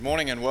Good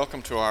morning and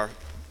welcome to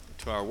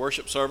our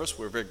worship service.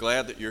 We're very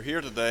glad that you're here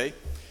today.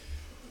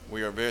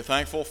 We are very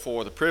thankful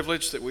for the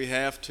privilege that we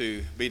have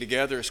to be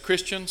together as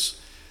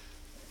Christians,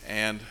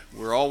 and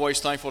we're always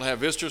thankful to have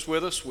visitors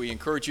with us. We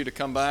encourage you to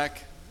come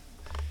back.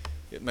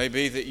 It may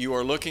be that you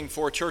are looking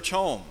for a church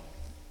home,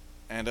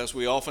 and as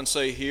we often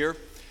say here,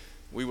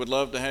 we would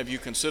love to have you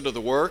consider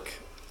the work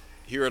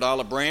here at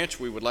Olive Branch.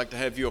 We would like to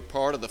have you a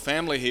part of the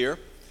family here.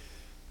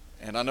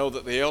 And I know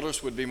that the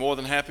elders would be more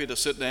than happy to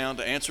sit down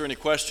to answer any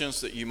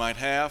questions that you might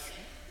have,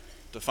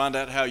 to find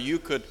out how you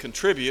could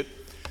contribute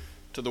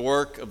to the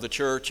work of the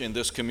church in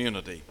this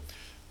community.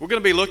 We're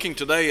going to be looking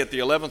today at the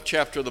 11th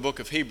chapter of the book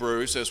of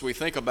Hebrews as we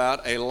think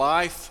about a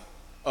life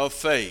of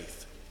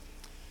faith.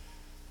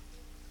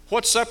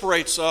 What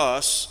separates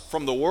us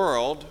from the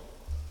world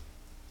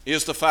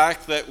is the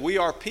fact that we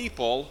are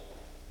people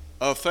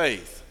of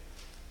faith.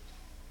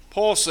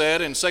 Paul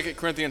said in 2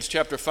 Corinthians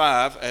chapter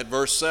 5 at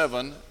verse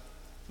 7,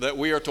 that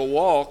we are to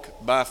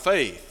walk by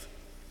faith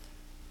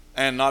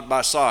and not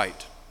by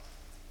sight.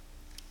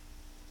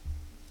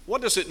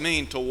 What does it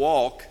mean to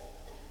walk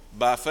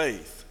by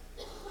faith?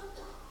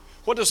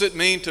 What does it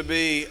mean to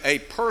be a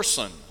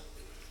person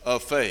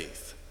of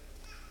faith?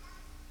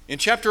 In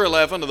chapter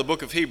 11 of the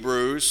book of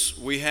Hebrews,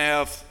 we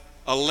have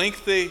a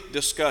lengthy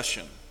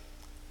discussion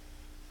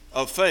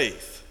of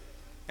faith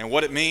and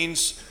what it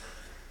means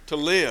to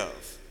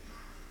live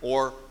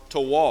or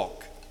to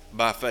walk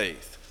by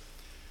faith.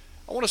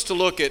 I want us to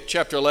look at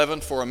chapter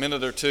 11 for a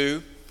minute or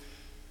two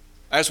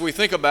as we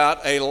think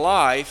about a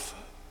life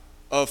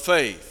of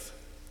faith.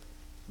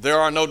 There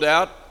are no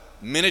doubt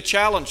many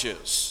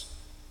challenges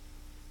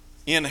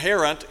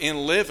inherent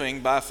in living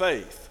by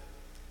faith.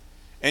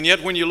 And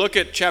yet when you look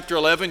at chapter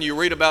 11, you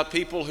read about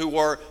people who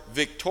were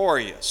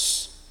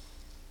victorious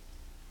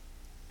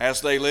as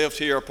they lived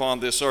here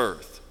upon this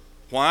earth.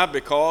 Why?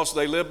 Because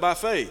they lived by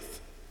faith.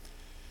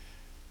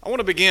 I want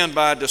to begin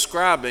by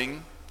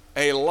describing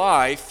a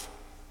life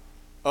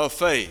of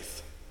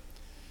faith.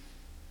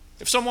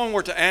 If someone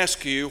were to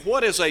ask you,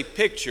 what is a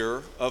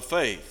picture of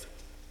faith?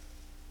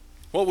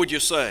 What would you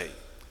say?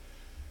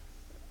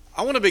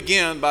 I want to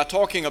begin by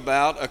talking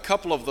about a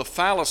couple of the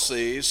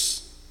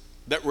fallacies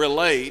that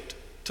relate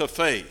to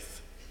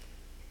faith.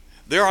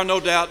 There are no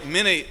doubt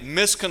many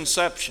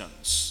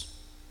misconceptions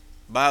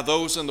by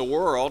those in the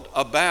world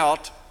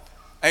about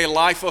a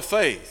life of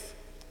faith.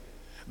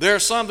 There are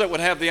some that would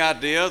have the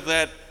idea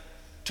that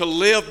to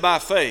live by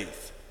faith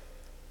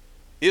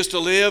is to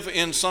live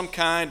in some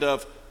kind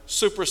of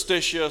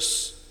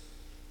superstitious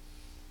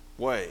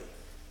way.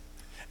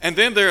 And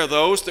then there are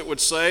those that would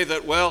say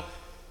that, well,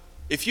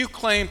 if you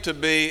claim to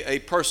be a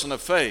person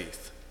of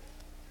faith,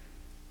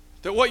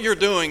 that what you're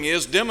doing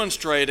is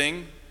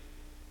demonstrating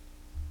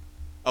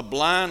a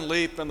blind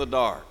leap in the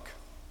dark.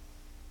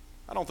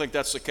 I don't think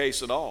that's the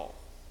case at all.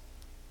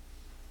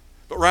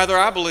 But rather,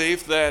 I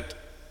believe that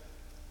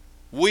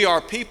we are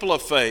people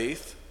of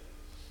faith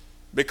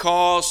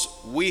because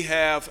we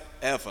have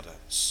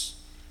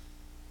evidence.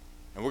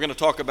 And we're going to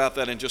talk about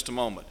that in just a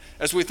moment.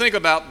 As we think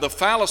about the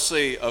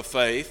fallacy of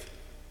faith,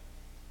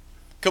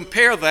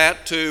 compare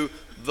that to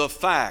the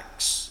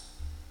facts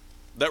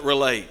that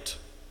relate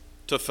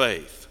to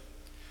faith.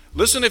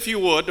 Listen, if you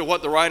would, to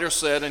what the writer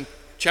said in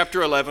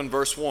chapter 11,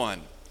 verse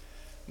 1.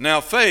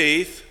 Now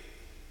faith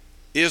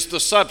is the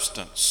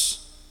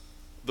substance,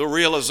 the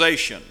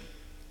realization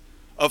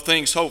of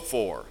things hoped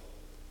for,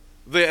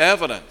 the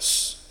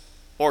evidence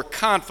or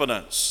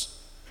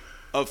confidence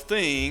of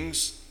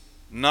things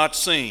not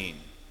seen.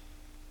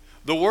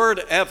 The word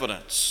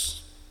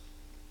evidence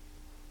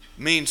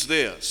means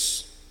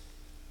this: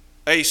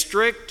 a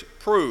strict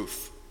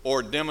proof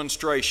or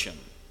demonstration,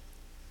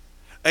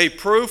 a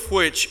proof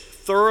which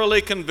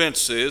thoroughly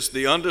convinces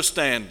the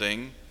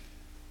understanding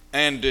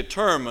and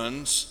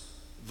determines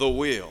the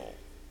will.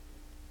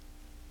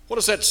 What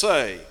does that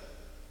say?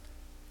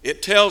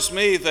 It tells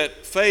me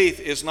that faith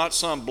is not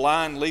some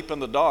blind leap in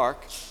the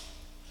dark.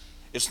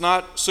 It's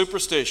not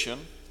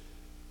superstition,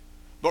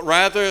 but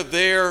rather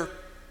there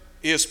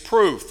is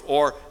proof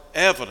or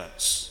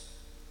evidence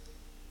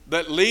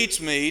that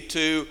leads me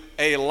to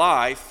a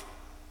life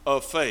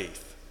of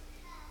faith.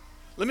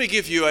 Let me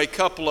give you a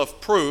couple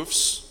of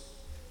proofs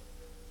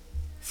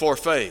for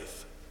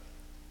faith.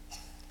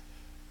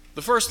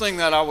 The first thing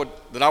that I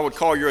would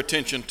call your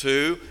attention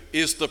to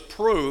is the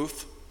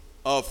proof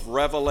of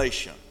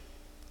revelation.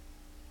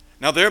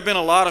 Now, there have been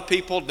a lot of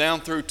people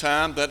down through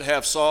time that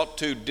have sought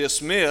to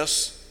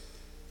dismiss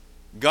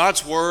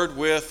God's Word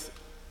with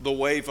the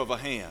wave of a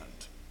hand.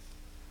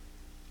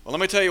 Well,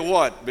 let me tell you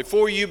what,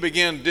 before you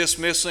begin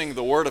dismissing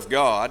the Word of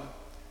God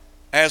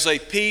as a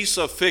piece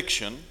of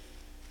fiction,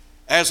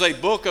 as a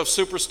book of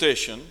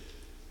superstition,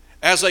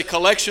 as a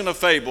collection of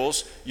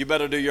fables, you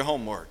better do your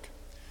homework.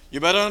 You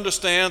better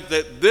understand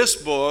that this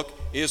book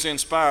is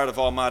inspired of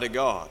Almighty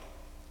God.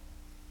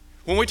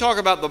 When we talk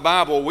about the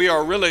Bible, we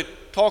are really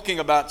talking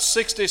about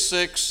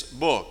 66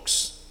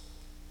 books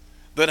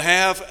that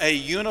have a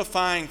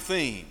unifying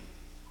theme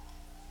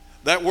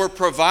that were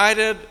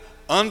provided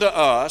unto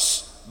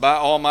us by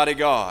Almighty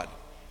God.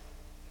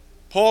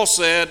 Paul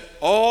said,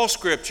 all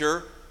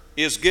Scripture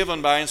is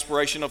given by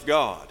inspiration of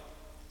God.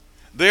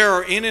 There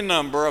are any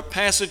number of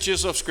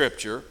passages of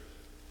Scripture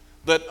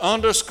that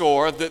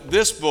underscore that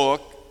this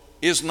book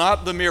is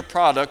not the mere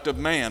product of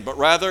man, but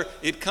rather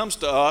it comes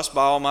to us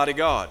by Almighty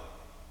God.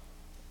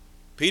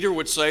 Peter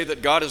would say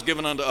that God has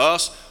given unto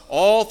us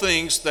all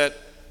things that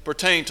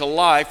pertain to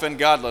life and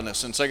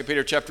godliness in 2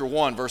 Peter chapter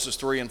 1, verses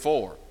 3 and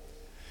 4.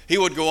 He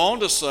would go on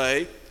to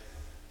say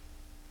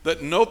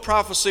that no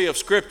prophecy of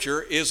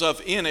Scripture is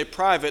of any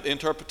private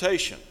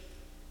interpretation.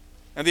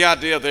 And the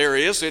idea there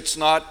is it's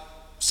not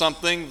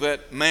something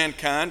that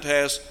mankind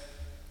has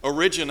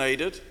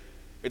originated.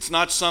 It's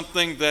not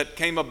something that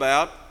came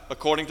about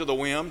according to the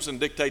whims and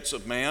dictates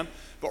of man,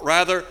 but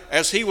rather,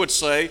 as he would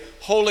say,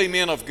 holy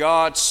men of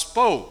God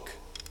spoke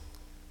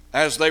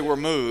as they were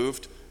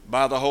moved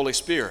by the Holy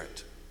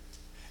Spirit.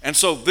 And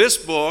so this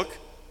book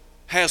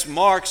has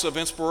marks of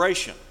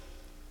inspiration,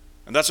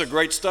 and that's a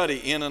great study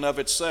in and of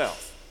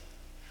itself.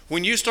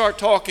 When you start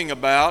talking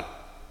about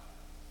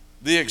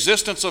the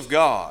existence of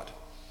God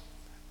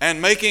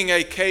and making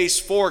a case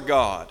for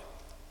God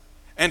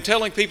and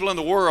telling people in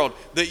the world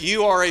that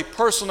you are a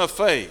person of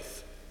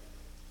faith,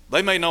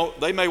 they may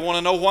want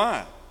to know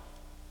why.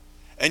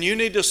 And you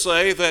need to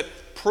say that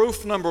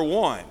proof number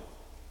one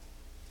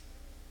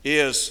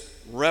is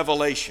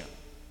revelation.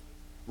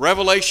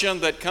 Revelation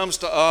that comes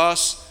to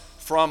us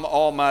from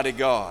Almighty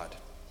God.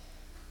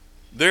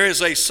 There is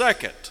a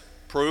second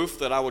proof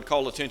that I would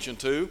call attention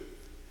to,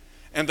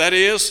 and that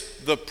is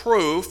the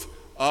proof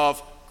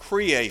of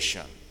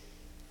creation.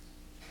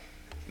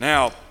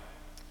 Now,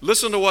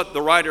 listen to what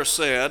the writer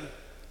said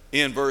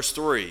in verse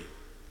 3.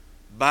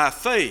 By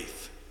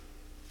faith,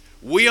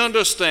 we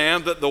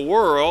understand that the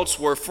worlds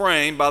were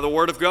framed by the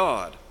word of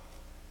God,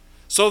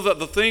 so that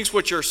the things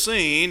which are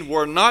seen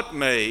were not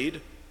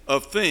made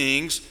of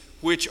things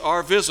which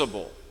are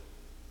visible.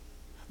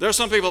 There are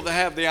some people that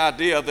have the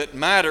idea that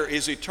matter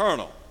is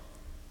eternal.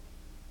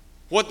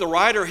 What the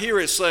writer here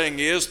is saying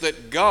is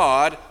that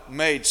God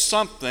made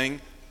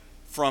something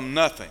from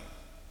nothing.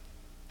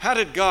 How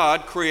did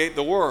God create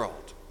the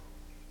world?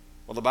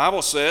 Well, the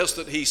Bible says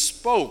that He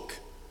spoke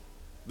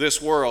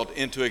this world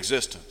into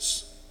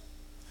existence.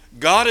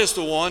 God is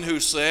the one who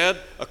said,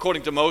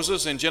 according to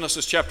Moses in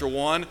Genesis chapter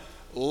 1,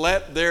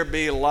 let there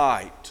be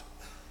light.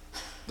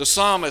 The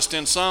psalmist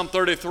in Psalm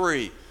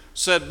 33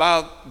 said,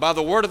 by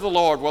the word of the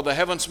Lord were the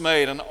heavens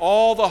made, and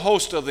all the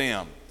host of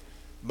them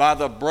by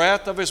the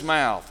breath of His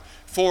mouth.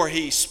 For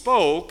He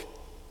spoke,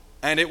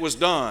 and it was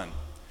done.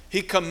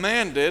 He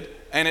commanded,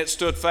 and it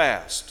stood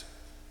fast.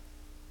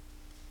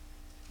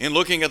 In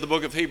looking at the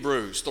book of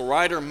Hebrews, the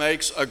writer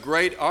makes a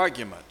great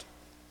argument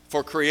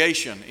for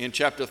creation in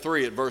chapter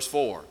 3 at verse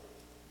 4.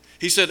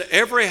 He said,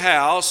 every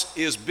house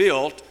is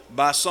built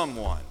by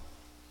someone,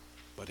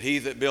 but He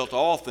that built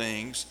all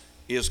things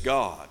is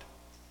God.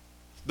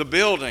 The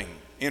building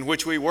in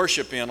which we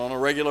worship in on a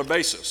regular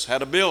basis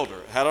had a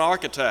builder, had an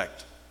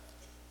architect,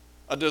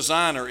 a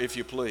designer, if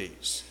you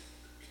please.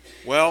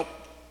 Well,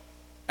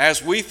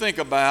 as we think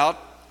about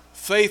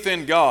faith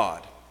in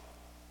God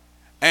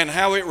and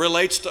how it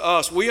relates to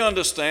us, we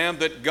understand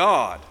that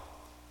God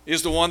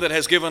is the one that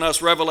has given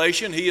us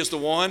revelation. He is the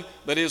one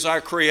that is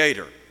our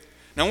creator.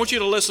 Now I want you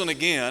to listen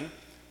again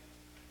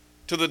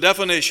to the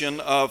definition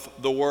of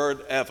the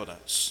word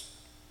evidence.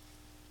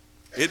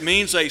 It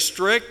means a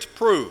strict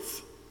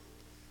proof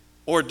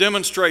or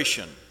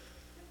demonstration,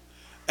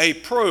 a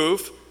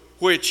proof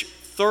which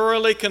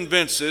thoroughly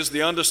convinces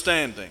the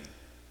understanding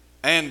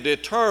and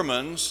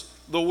determines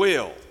the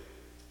will.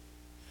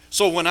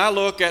 So when I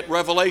look at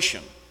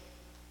Revelation,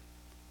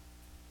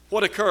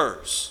 what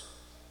occurs?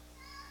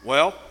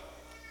 Well,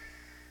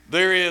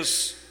 there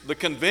is the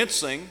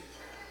convincing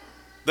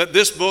that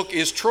this book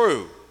is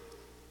true.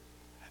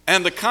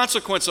 And the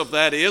consequence of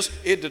that is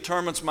it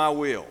determines my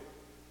will,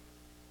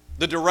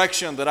 the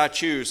direction that I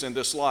choose in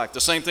this life.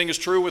 The same thing is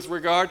true with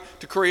regard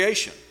to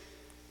creation.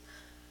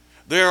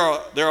 There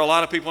are a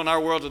lot of people in our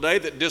world today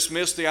that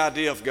dismiss the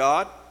idea of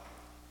God,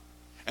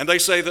 and they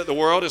say that the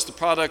world is the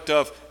product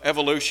of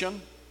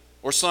evolution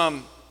or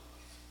some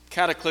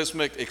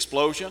cataclysmic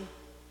explosion.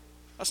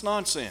 That's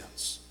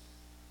nonsense.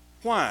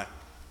 Why?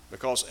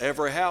 Because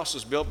every house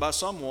is built by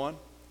someone.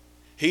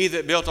 He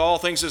that built all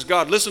things is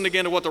God. Listen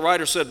again to what the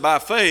writer said. By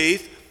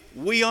faith,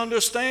 we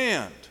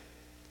understand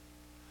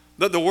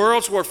that the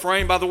worlds were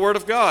framed by the word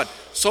of God,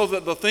 so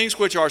that the things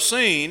which are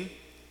seen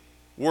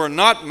were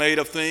not made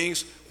of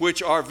things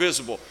which are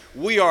visible.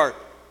 We are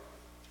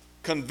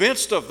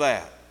convinced of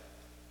that.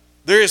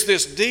 There is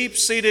this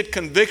deep-seated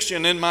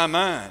conviction in my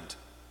mind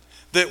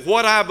that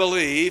what I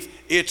believe,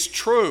 it's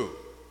true,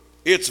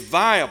 it's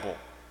viable.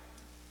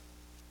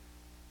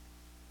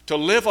 To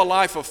live a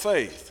life of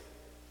faith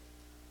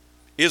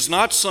is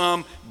not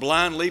some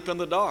blind leap in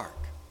the dark.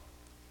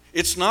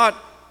 It's not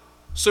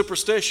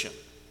superstition,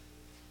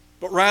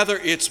 but rather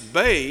it's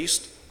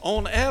based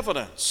on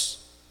evidence.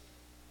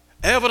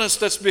 Evidence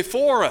that's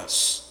before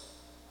us.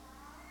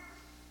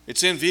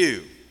 It's in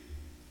view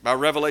by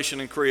revelation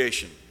and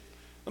creation.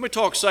 Let me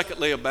talk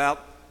secondly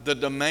about the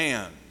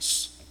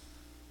demands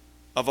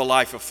of a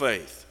life of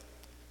faith.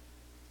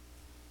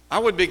 I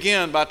would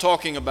begin by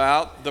talking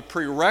about the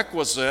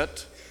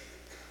prerequisite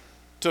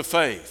to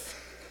faith.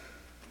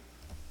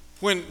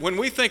 When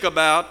we think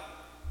about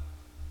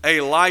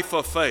a life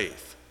of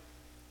faith,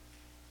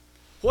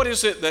 what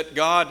is it that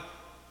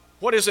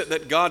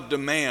God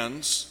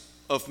demands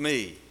of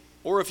me,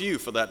 or of you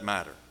for that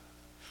matter?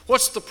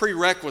 What's the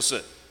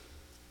prerequisite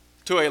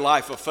to a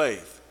life of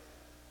faith?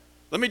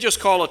 Let me just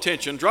call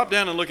attention. Drop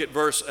down and look at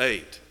verse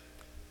 8.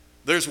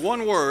 There's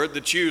one word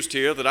that's used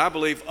here that I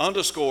believe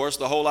underscores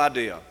the whole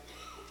idea.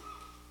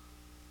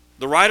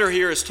 The writer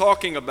here is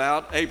talking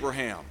about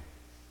Abraham,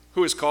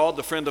 who is called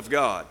the friend of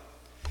God.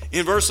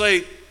 In verse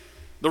 8,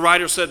 the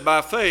writer said,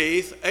 by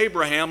faith,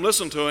 Abraham,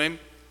 listen to him,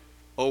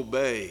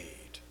 obeyed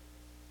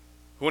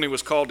when he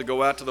was called to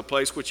go out to the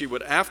place which he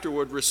would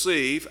afterward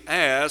receive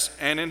as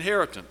an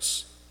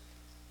inheritance.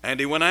 And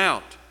he went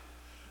out,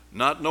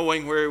 not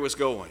knowing where he was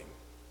going.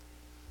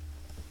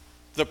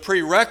 The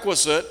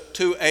prerequisite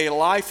to a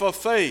life of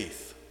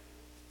faith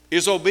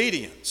is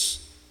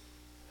obedience,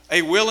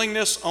 a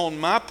willingness on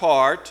my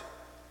part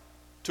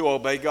to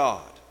obey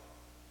God,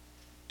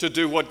 to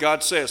do what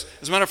God says.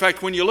 As a matter of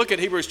fact, when you look at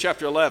Hebrews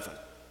chapter 11,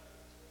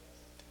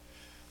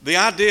 the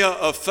idea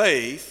of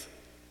faith,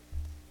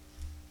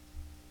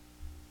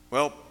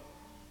 well,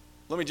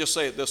 let me just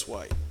say it this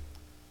way.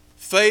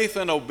 Faith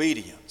and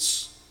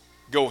obedience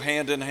go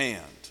hand in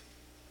hand.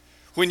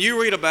 When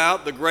you read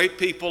about the great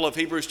people of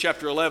Hebrews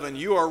chapter 11,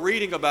 you are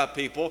reading about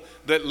people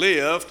that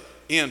lived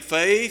in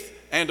faith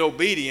and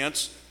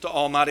obedience to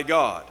Almighty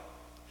God.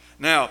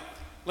 Now,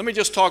 let me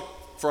just talk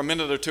for a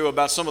minute or two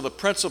about some of the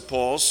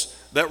principles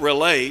that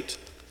relate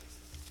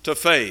to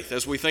faith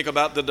as we think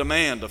about the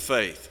demand of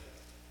faith.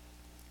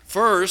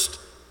 First,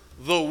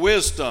 the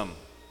wisdom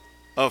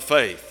of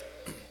faith.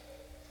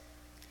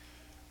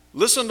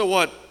 Listen to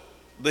what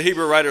the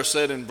Hebrew writer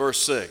said in verse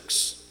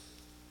 6.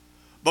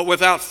 But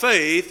without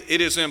faith,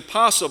 it is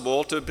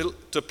impossible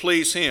to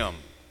please him.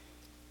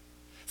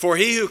 For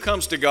he who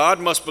comes to God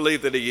must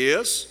believe that he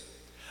is,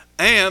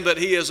 and that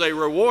he is a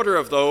rewarder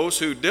of those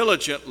who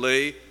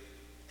diligently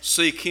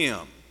seek him.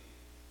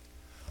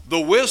 The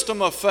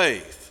wisdom of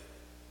faith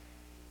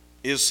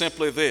is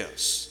simply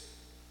this.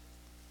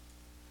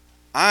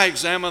 I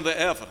examine the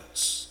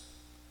evidence,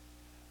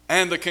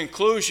 and the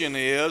conclusion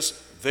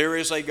is there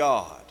is a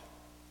God.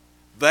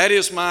 That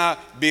is my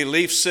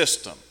belief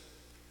system.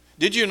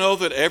 Did you know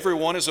that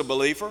everyone is a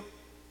believer?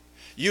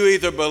 You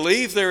either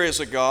believe there is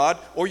a God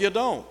or you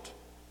don't.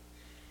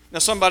 Now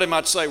somebody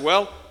might say,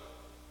 well,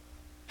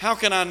 how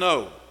can I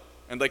know?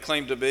 And they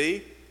claim to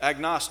be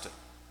agnostic.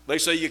 They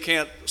say you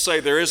can't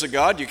say there is a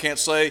God, you can't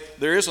say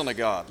there isn't a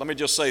God. Let me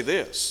just say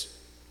this.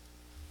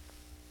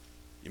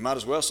 You might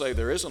as well say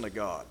there isn't a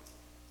God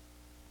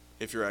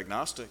if you're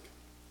agnostic.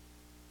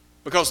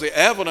 Because the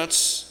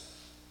evidence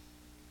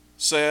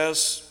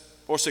says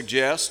or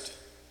suggests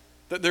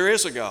that there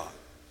is a God.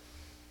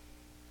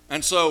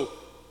 And so,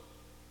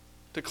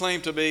 to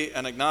claim to be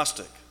an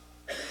agnostic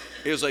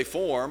is a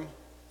form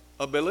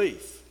of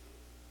belief.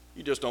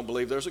 You just don't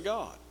believe there's a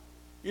God.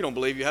 You don't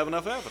believe you have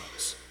enough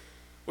evidence.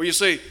 Well, you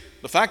see,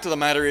 the fact of the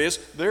matter is,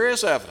 there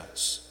is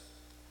evidence.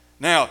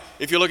 Now,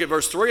 if you look at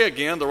verse 3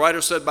 again, the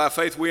writer said, by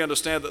faith we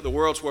understand that the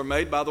worlds were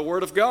made by the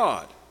word of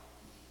God.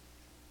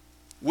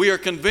 We are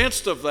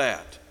convinced of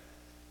that.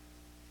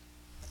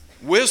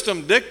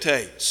 Wisdom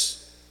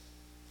dictates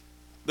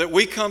that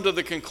we come to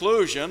the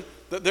conclusion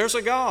that there's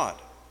a God,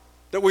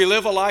 that we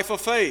live a life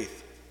of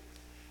faith.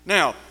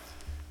 Now,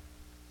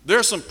 there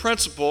are some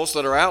principles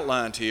that are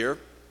outlined here.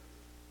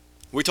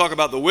 We talk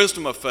about the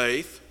wisdom of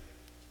faith.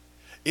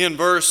 In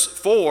verse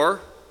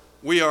 4,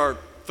 we are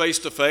face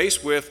to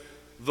face with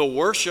the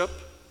worship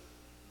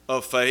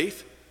of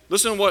faith.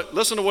 Listen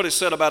to what is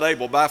said about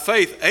Abel. By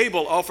faith,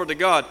 Abel offered to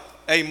God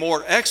a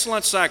more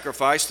excellent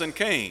sacrifice than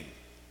Cain,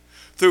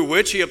 through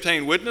which he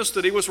obtained witness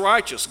that he was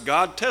righteous,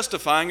 God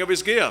testifying of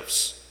his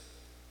gifts.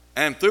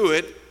 And through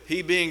it,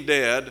 he being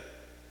dead,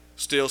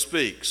 still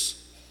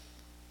speaks.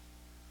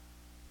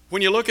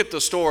 When you look at the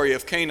story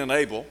of Cain and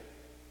Abel,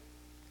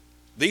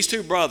 these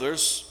two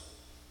brothers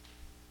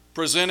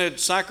presented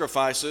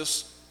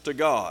sacrifices to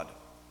God.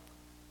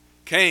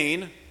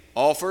 Cain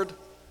offered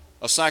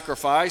a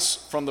sacrifice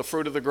from the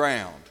fruit of the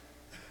ground.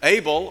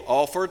 Abel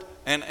offered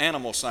an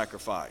animal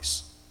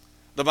sacrifice.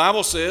 The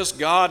Bible says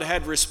God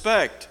had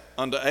respect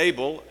unto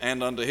Abel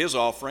and unto his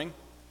offering,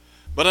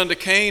 but unto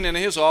Cain and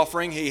his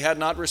offering he had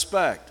not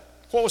respect.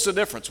 What was the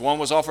difference? One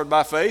was offered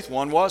by faith,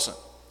 one wasn't.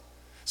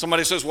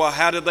 Somebody says, well,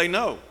 how did they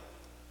know?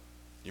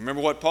 You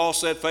remember what Paul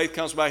said, faith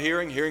comes by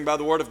hearing, hearing by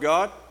the word of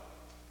God?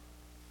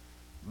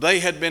 They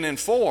had been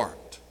informed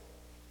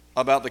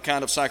about the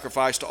kind of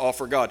sacrifice to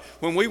offer God.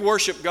 When we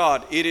worship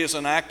God, it is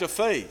an act of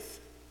faith,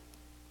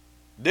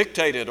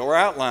 dictated or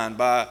outlined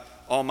by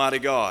Almighty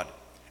God.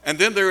 And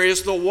then there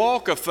is the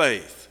walk of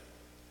faith.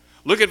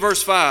 Look at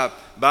verse 5.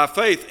 By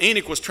faith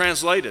Enoch was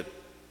translated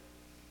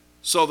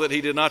so that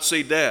he did not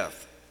see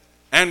death,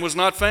 and was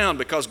not found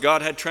because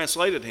God had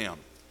translated him.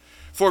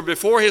 For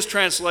before his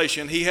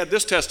translation he had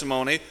this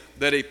testimony,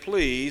 that he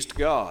pleased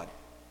God.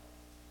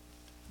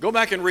 Go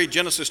back and read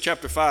Genesis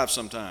chapter 5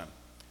 sometime.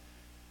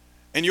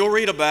 And you'll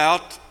read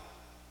about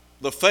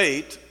the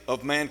fate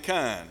of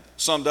mankind,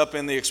 summed up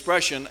in the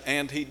expression,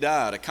 "and he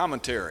died," a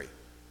commentary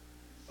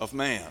of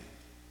man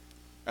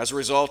as a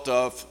result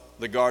of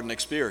the garden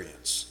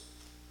experience.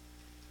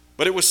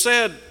 But it was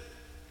said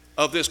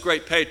of this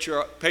great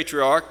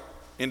patriarch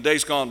in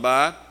days gone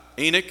by,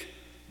 Enoch,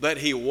 that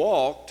he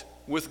walked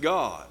with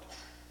God.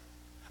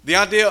 The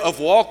idea of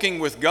walking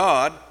with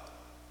God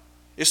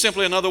is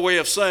simply another way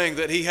of saying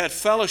that he had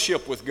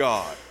fellowship with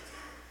God.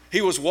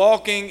 He was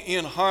walking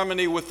in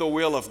harmony with the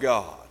will of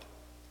God.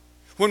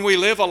 When we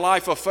live a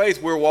life of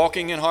faith, we're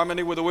walking in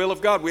harmony with the will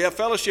of God. We have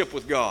fellowship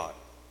with God.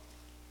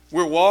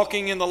 We're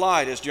walking in the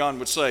light, as John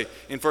would say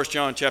in 1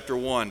 John chapter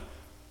 1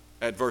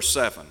 at verse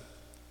 7.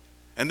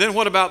 And then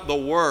what about the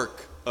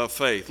work of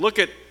faith? Look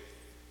at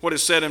what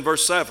is said in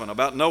verse 7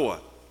 about Noah.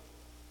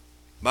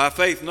 By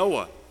faith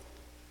Noah,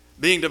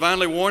 being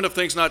divinely warned of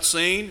things not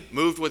seen,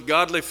 moved with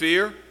godly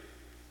fear,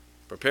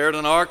 prepared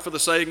an ark for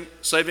the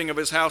saving of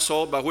his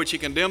household, by which he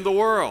condemned the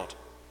world,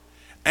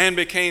 and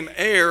became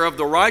heir of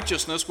the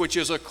righteousness which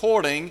is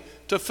according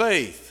to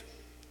faith.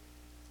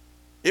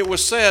 It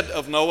was said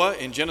of Noah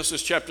in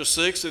Genesis chapter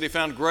 6 that he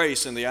found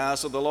grace in the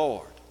eyes of the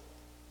Lord.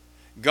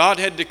 God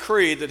had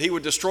decreed that he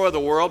would destroy the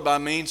world by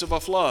means of a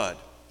flood.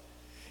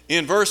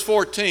 In verse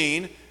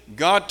 14,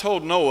 God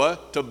told Noah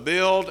to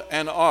build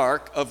an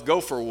ark of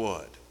gopher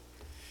wood.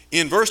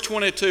 In verse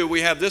 22, we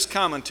have this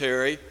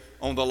commentary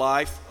on the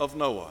life of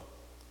Noah.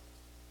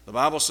 The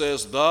Bible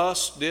says,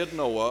 "Thus did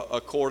Noah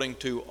according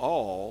to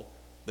all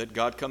that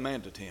God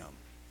commanded him.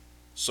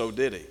 So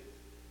did he."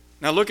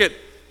 Now look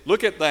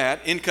at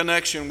that in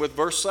connection with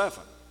verse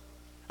 7.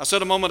 I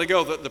said a moment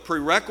ago that the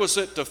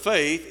prerequisite to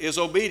faith is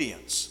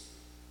obedience.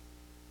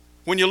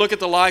 When you look at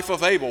the life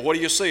of Abel, what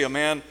do you see? A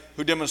man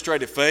who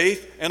demonstrated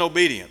faith and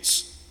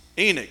obedience.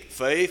 Enoch,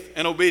 faith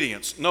and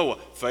obedience. Noah,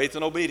 faith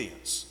and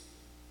obedience.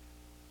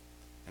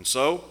 And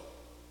so,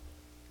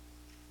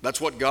 that's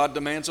what God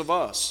demands of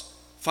us.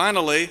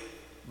 Finally,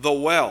 the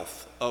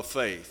wealth of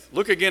faith.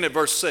 Look again at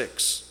verse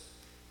 6.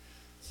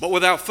 "But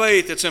without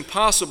faith it's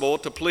impossible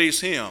to please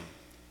him.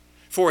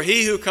 For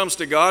he who comes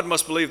to God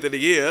must believe that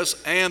he is,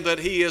 and that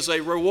he is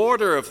a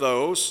rewarder of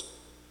those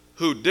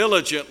who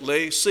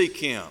diligently seek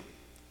him."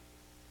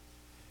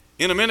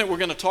 In a minute we're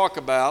going to talk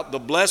about the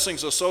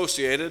blessings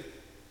associated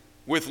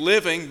with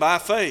living by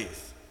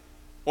faith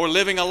or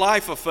living a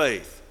life of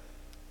faith.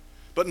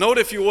 But note,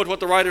 if you would,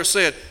 what the writer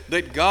said,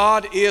 that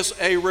God is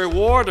a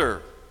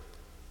rewarder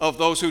of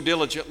those who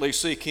diligently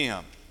seek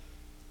him.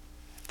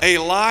 A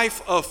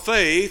life of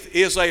faith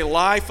is a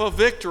life of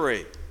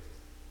victory.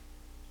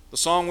 The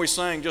song we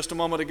sang just a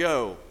moment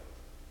ago.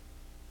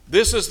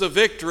 This is the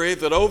victory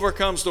that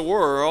overcomes the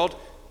world,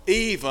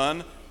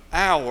 even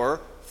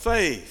our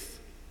faith.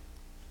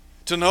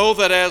 To know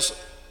that as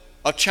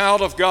a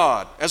child of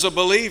God, as a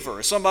believer,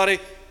 as somebody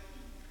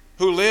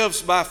who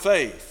lives by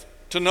faith,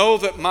 to know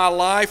that my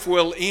life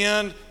will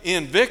end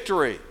in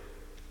victory,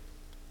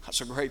 that's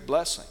a great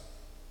blessing.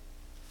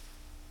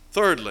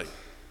 Thirdly,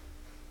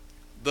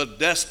 the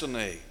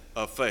destiny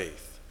of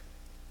faith.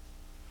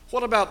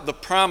 What about the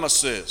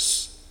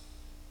promises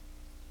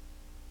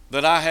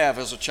that I have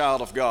as a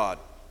child of God?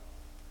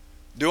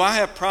 Do I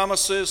have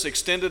promises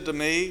extended to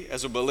me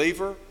as a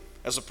believer,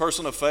 as a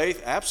person of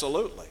faith?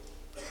 Absolutely.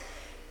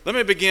 Let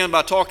me begin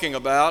by talking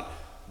about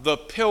the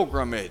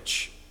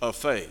pilgrimage of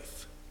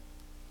faith.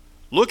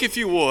 Look, if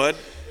you would,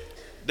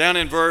 down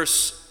in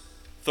verse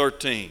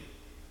 13.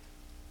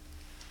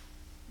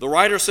 The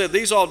writer said,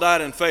 "These all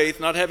died in faith,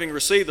 not having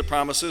received the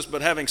promises,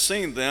 but having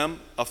seen them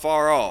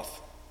afar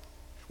off,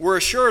 were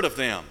assured of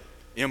them,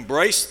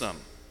 embraced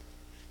them,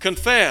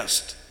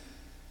 confessed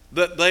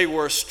that they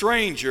were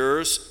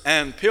strangers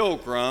and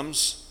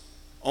pilgrims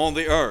on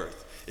the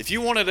earth." If you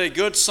wanted a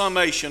good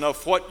summation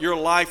of what your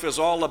life is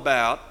all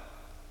about,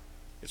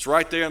 it's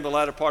right there in the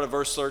latter part of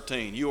verse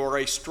 13. You are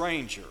a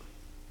stranger.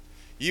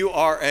 You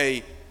are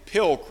a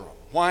pilgrim.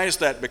 Why is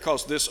that?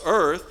 Because this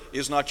earth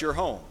is not your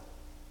home.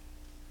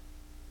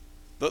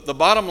 The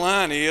bottom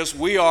line is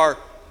we are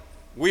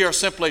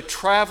simply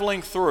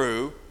traveling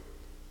through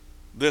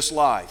this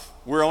life.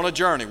 We're on a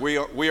journey.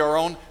 We are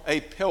on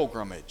a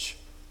pilgrimage.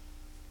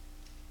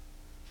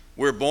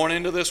 We're born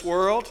into this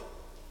world,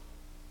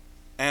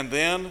 and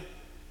then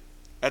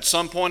at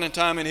some point in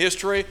time in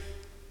history,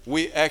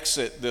 we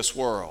exit this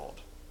world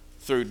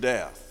through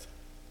death.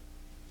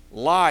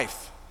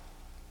 Life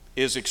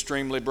is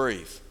extremely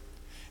brief.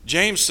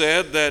 James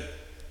said that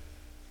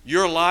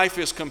your life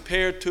is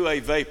compared to a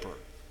vapor.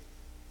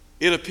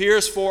 It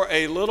appears for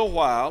a little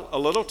while, a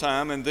little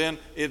time, and then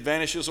it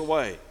vanishes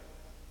away.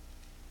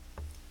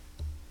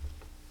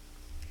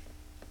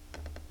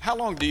 How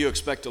long do you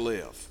expect to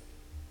live?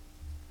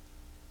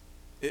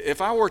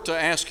 If I were to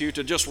ask you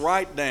to just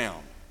write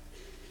down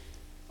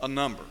a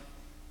number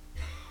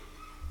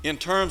in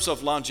terms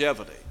of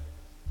longevity,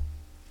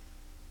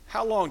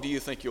 how long do you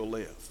think you'll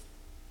live?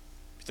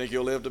 You think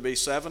you'll live to be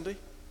 70?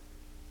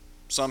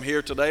 Some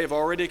here today have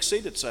already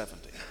exceeded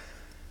 70. Do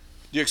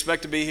you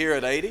expect to be here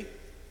at 80?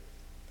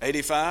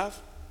 85?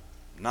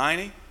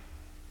 90.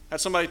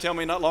 Had somebody tell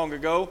me not long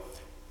ago,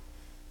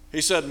 he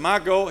said, my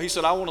goal, he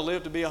said, I want to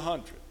live to be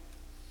 100.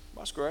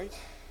 That's great.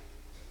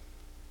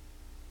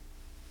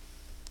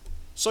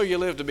 So you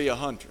live to be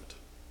 100.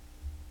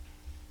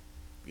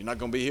 You're not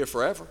going to be here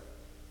forever.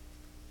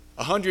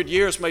 100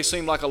 years may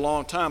seem like a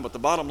long time, but the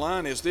bottom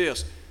line is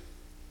this: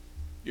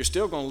 you're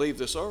still going to leave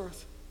this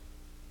earth.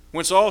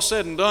 When it's all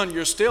said and done,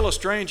 you're still a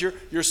stranger,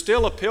 you're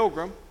still a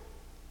pilgrim.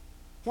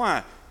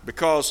 Why?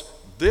 Because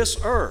this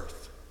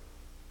earth,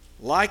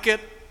 like it,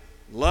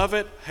 love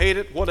it, hate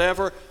it,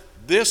 whatever,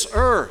 this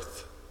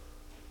earth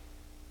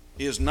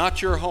is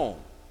not your home.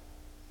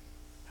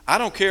 I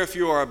don't care if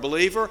you are a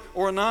believer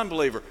or a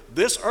non-believer.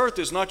 This earth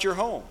is not your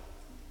home.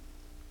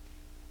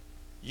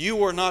 You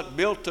were not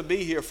built to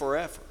be here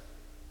forever.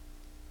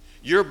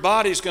 Your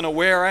body's going to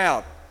wear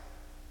out.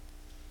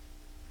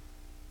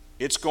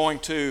 It's going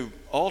to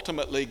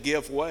ultimately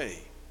give way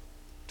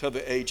to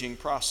the aging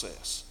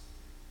process.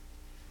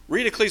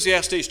 Read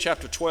Ecclesiastes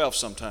chapter 12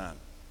 sometime.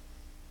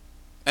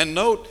 And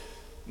note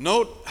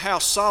how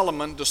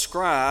Solomon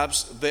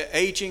describes the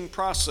aging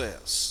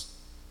process.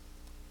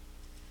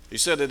 He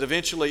said it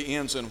eventually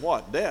ends in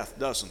what? Death,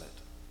 doesn't it?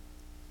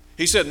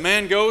 He said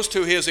man goes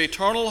to his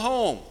eternal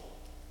home.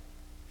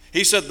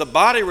 He said the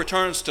body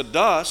returns to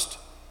dust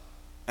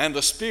and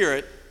the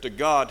spirit to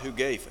God who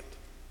gave it.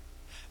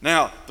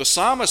 Now, the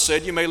psalmist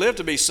said you may live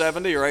to be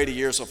 70 or 80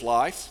 years of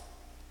life.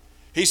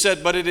 He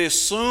said, but it is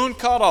soon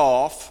cut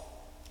off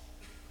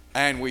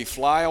and we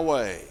fly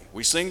away.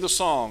 We sing the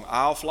song,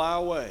 I'll fly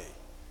away.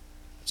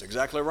 That's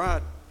exactly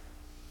right.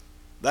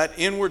 That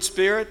inward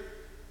spirit,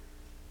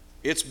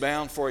 it's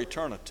bound for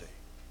eternity.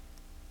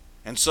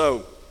 And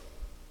so,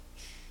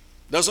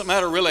 doesn't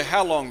matter really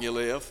how long you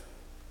live.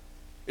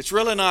 It's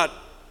really not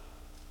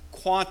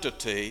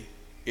quantity,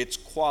 it's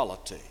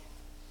quality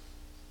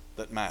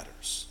that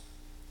matters.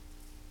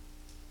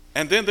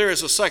 And then there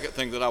is a second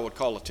thing that I would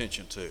call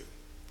attention to,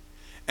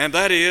 and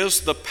that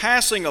is the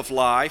passing of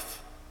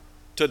life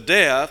to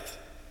death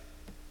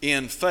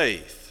in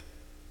faith.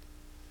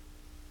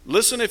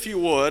 Listen, if you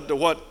would, to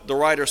what the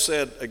writer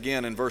said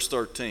again in verse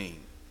 13.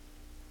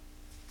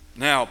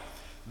 Now,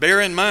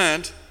 bear in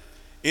mind,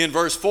 in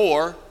verse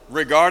 4,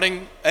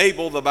 regarding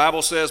Abel, the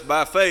Bible says,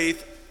 by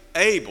faith,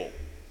 Abel.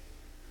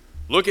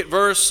 Look at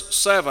verse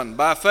 7,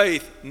 by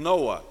faith,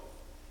 Noah.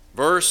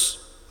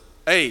 Verse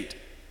 8,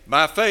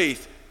 by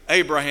faith,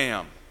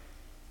 Abraham.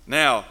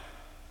 Now,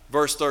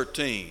 verse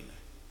 13.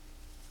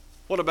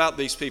 What about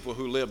these people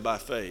who live by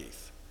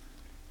faith?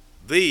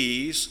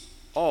 These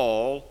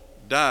all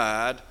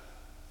died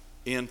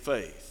in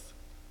faith.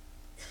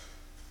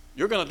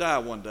 You're going to die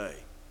one day.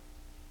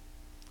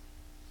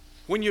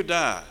 When you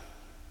die,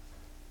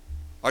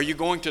 are you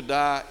going to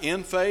die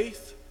in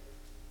faith?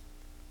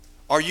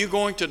 Are you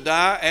going to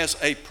die as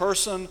a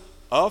person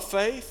of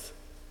faith?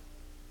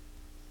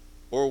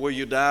 Or will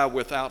you die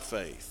without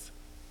faith?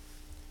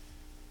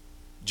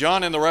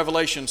 John in the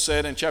Revelation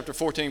said in chapter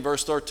 14,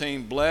 verse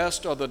 13,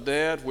 blessed are the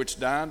dead which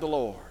die in the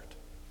Lord.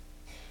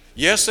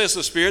 Yes, says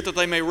the Spirit, that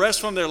they may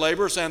rest from their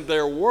labors and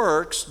their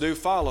works do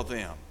follow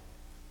them.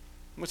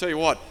 Let me tell you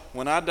what,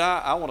 when I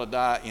die, I want to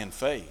die in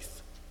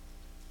faith.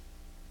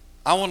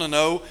 I want to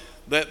know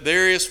that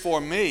there is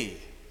for me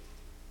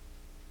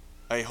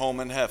a home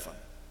in heaven.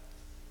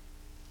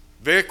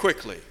 Very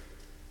quickly,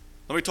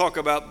 let me talk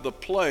about the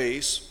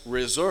place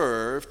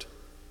reserved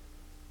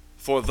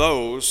for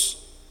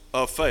those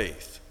of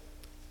faith.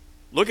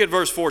 Look at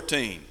verse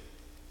 14.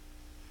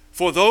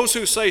 For those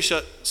who say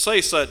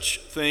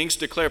such things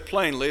declare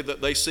plainly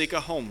that they seek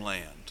a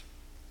homeland.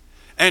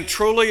 And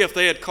truly, if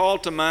they had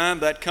called to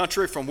mind that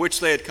country from which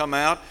they had come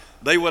out,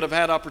 they would have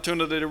had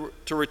opportunity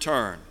to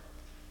return.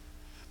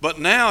 But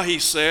now, he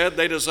said,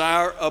 they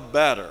desire a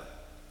better,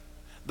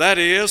 that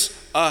is,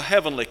 a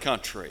heavenly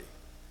country.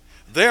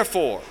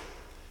 Therefore,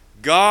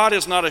 God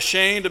is not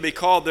ashamed to be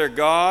called their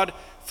God,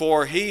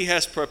 for he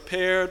has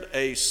prepared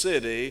a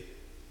city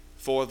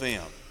for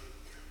them.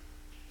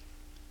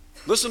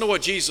 Listen to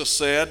what Jesus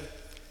said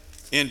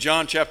in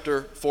John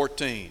chapter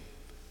 14.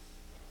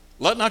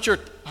 Let not your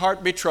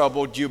heart be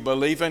troubled, you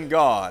believe in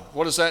God.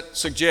 What does that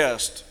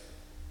suggest?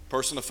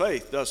 Person of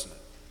faith, doesn't it?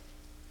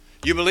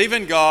 You believe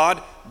in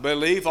God,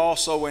 believe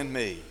also in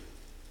me.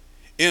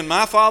 In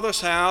my Father's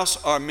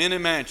house are many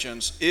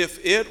mansions.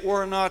 If it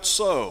were not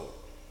so,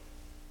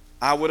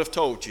 I would have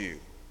told you.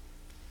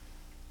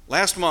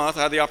 Last month,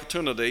 I had the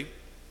opportunity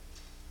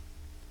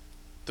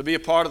to be a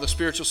part of the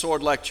Spiritual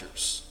Sword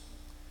Lectures.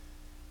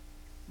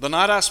 The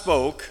night I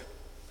spoke,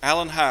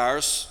 Alan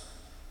Hires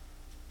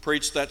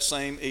preached that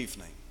same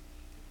evening.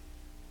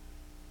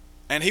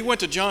 And he went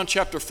to John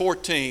chapter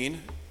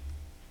 14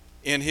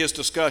 in his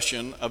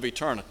discussion of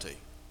eternity.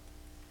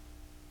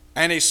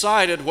 And he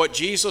cited what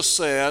Jesus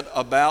said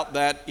about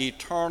that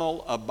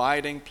eternal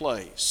abiding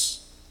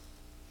place.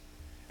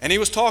 And he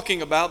was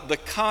talking about the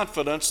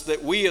confidence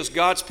that we as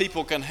God's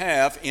people can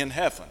have in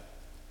heaven.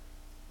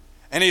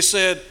 And he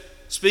said,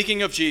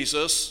 speaking of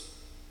Jesus,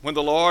 when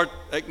the Lord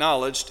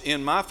acknowledged,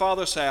 in my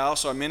Father's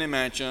house are many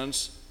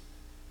mansions,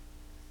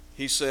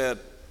 he said,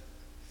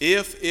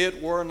 If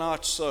it were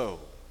not so,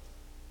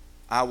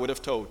 I would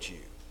have told you.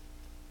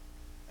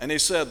 And he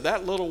said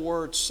that little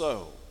word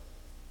so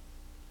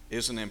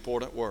is an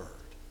important word.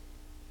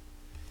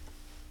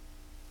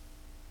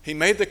 He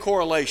made the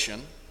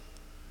correlation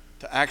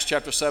to Acts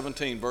chapter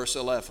 17, verse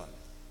 11,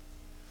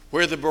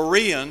 where the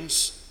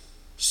Bereans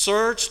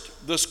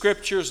searched the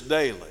Scriptures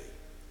daily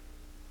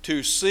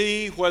to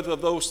see whether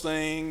those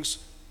things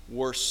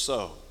were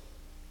so.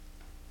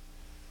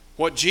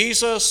 What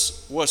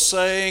Jesus was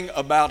saying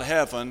about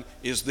heaven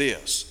is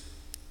this: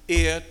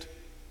 it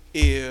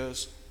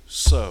is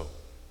so.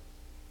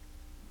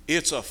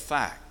 It's a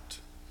fact.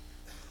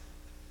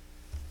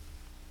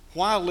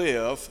 Why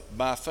live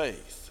by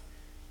faith?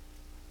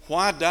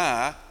 Why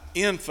die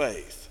in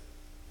faith?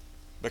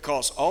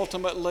 Because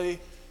ultimately,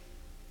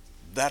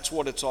 that's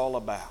what it's all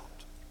about.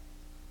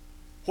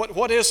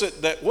 What is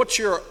it what's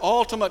your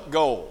ultimate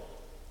goal?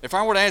 If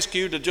I were to ask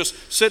you to just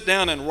sit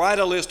down and write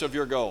a list of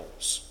your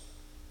goals,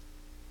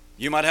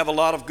 you might have a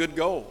lot of good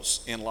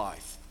goals in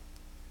life.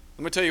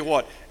 Let me tell you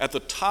what, at the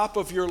top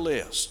of your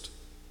list,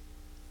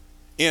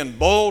 in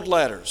bold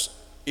letters,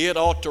 it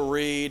ought to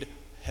read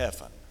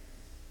heaven.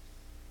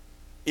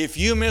 If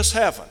you miss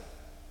heaven,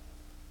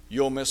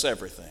 you'll miss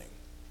everything.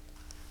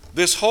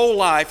 This whole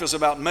life is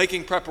about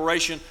making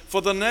preparation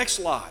for the next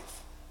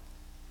life.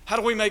 How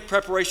do we make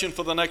preparation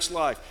for the next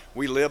life?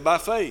 We live by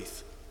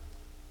faith.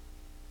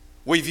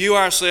 We view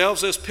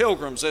ourselves as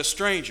pilgrims, as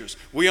strangers.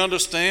 We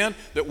understand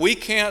that we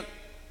can't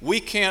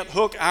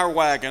hook our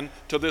wagon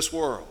to this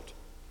world.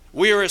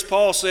 We are, as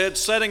Paul said,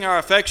 setting our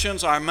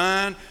affections, our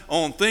mind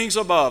on things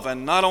above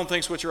and not on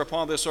things which are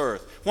upon this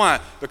earth. Why?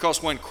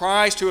 Because when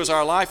Christ, who is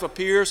our life,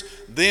 appears,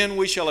 then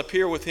we shall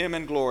appear with him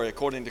in glory,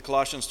 according to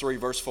Colossians 3,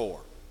 verse 4.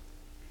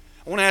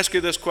 I want to ask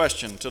you this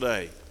question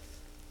today.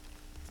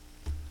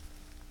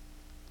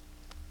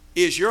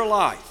 Is your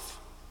life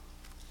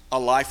a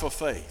life of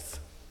faith?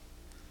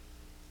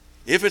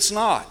 If it's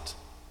not,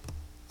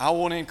 I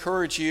want to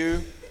encourage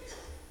you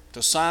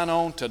to sign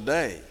on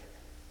today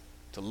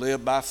to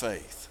live by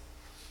faith.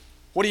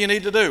 What do you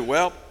need to do?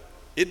 Well,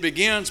 it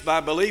begins by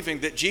believing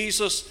that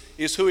Jesus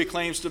is who he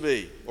claims to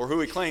be, or who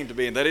he claimed to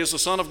be, and that is the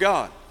Son of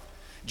God.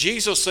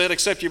 Jesus said,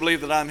 except you believe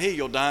that I'm he,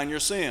 you'll die in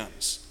your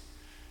sins.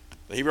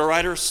 The Hebrew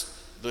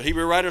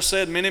writer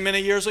said many,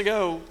 many years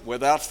ago,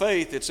 without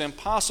faith, it's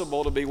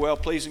impossible to be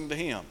well-pleasing to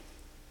him.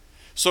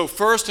 So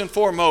first and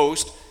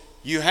foremost,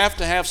 you have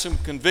to have some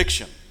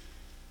conviction.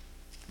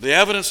 The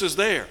evidence is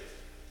there.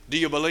 Do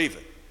you believe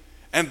it?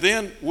 And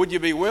then, would you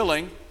be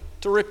willing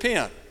to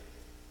repent,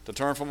 to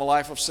turn from a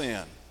life of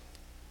sin?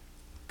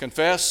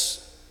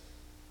 Confess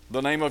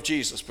the name of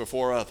Jesus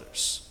before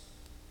others.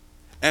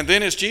 And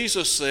then, as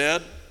Jesus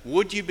said,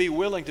 would you be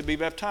willing to be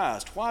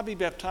baptized? Why be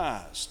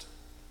baptized?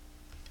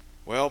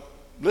 Well,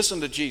 listen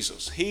to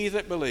Jesus. He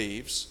that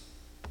believes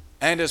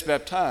and is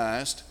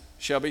baptized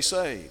shall be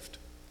saved.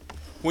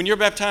 When you're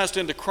baptized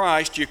into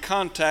Christ, you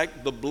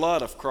contact the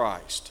blood of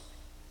Christ,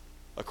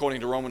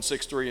 according to Romans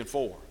 6, 3 and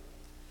 4.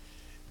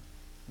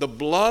 The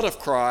blood of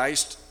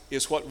Christ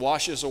is what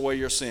washes away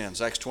your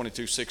sins, Acts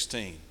 22,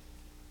 16.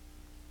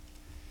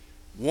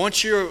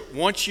 Once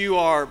you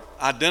are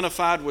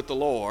identified with the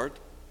Lord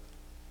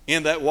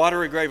in that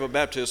watery grave of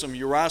baptism,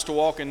 you rise to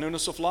walk in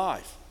newness of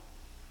life.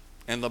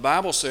 And the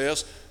Bible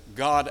says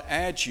God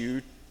adds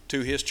you to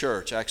his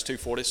church, Acts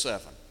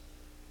 2:47.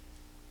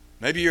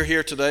 Maybe you're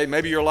here today,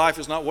 maybe your life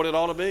is not what it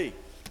ought to be.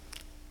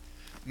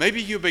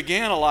 Maybe you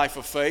began a life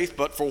of faith,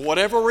 but for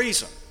whatever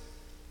reason,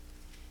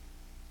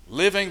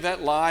 living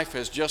that life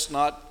has just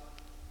not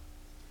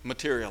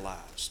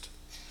materialized.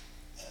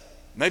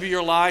 Maybe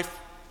your life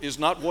is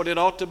not what it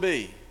ought to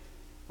be.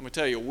 Let me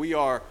tell you, we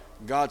are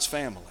God's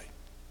family.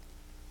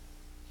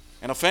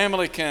 And a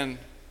family can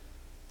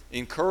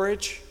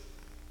encourage,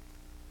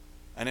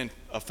 and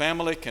a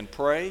family can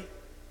pray,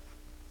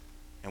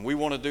 and we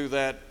want to do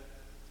that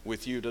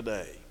with you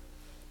today.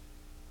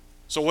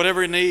 So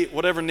whatever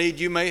need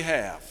you may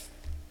have,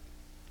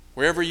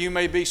 wherever you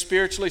may be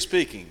spiritually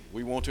speaking,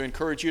 we want to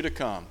encourage you to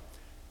come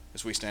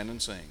as we stand and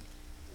sing.